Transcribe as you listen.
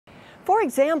For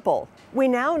example, we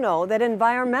now know that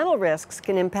environmental risks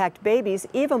can impact babies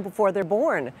even before they're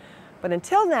born. But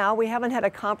until now, we haven't had a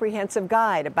comprehensive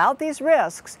guide about these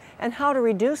risks and how to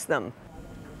reduce them.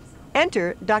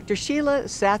 Enter Dr. Sheela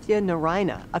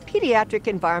Sathyanarayana, a pediatric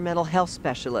environmental health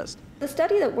specialist, The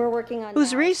study that we're working on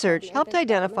whose now research helped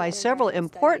identify several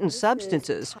important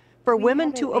substances for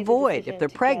women to avoid if they're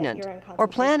pregnant or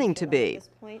planning to be.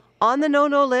 On the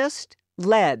no-no list,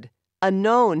 lead, a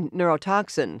known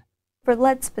neurotoxin. For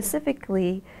lead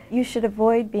specifically, you should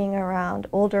avoid being around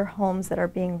older homes that are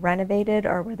being renovated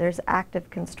or where there's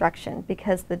active construction,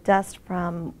 because the dust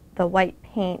from the white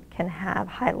paint can have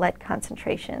high lead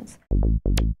concentrations.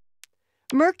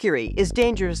 Mercury is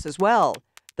dangerous as well.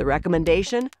 The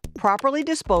recommendation: properly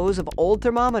dispose of old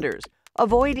thermometers.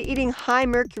 Avoid eating high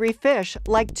mercury fish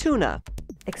like tuna.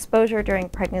 Exposure during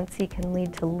pregnancy can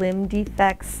lead to limb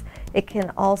defects. It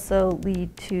can also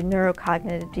lead to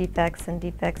neurocognitive defects and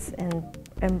defects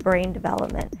in brain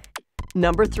development.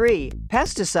 Number 3,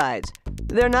 pesticides.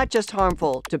 They're not just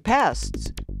harmful to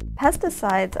pests.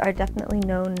 Pesticides are definitely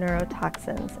known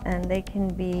neurotoxins, and they can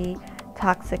be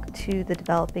toxic to the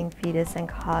developing fetus and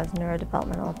cause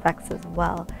neurodevelopmental effects as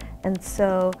well. And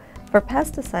so for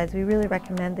pesticides, we really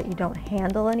recommend that you don't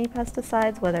handle any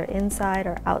pesticides, whether inside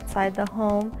or outside the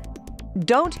home.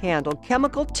 Don't handle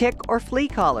chemical tick or flea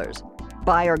collars.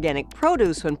 Buy organic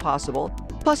produce when possible,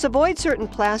 plus avoid certain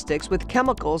plastics with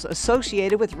chemicals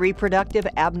associated with reproductive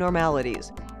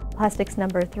abnormalities. Plastics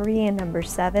number 3 and number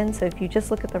 7, so if you just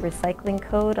look at the recycling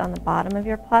code on the bottom of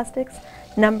your plastics,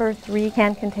 number 3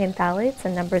 can contain phthalates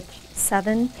and number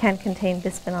 7 can contain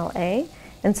bisphenol A,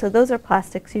 and so those are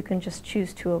plastics you can just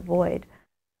choose to avoid.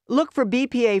 Look for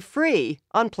BPA-free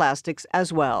on plastics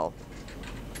as well.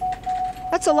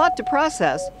 That's a lot to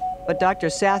process, but Dr.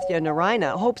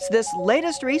 Sathyanarayana hopes this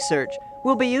latest research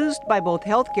will be used by both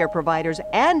healthcare providers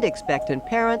and expectant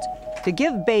parents to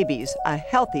give babies a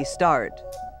healthy start.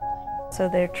 So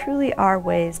there truly are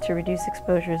ways to reduce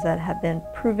exposures that have been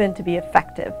proven to be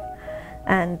effective.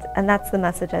 And that's the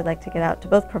message I'd like to get out to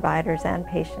both providers and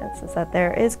patients, is that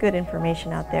there is good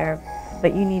information out there,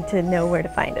 but you need to know where to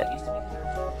find it.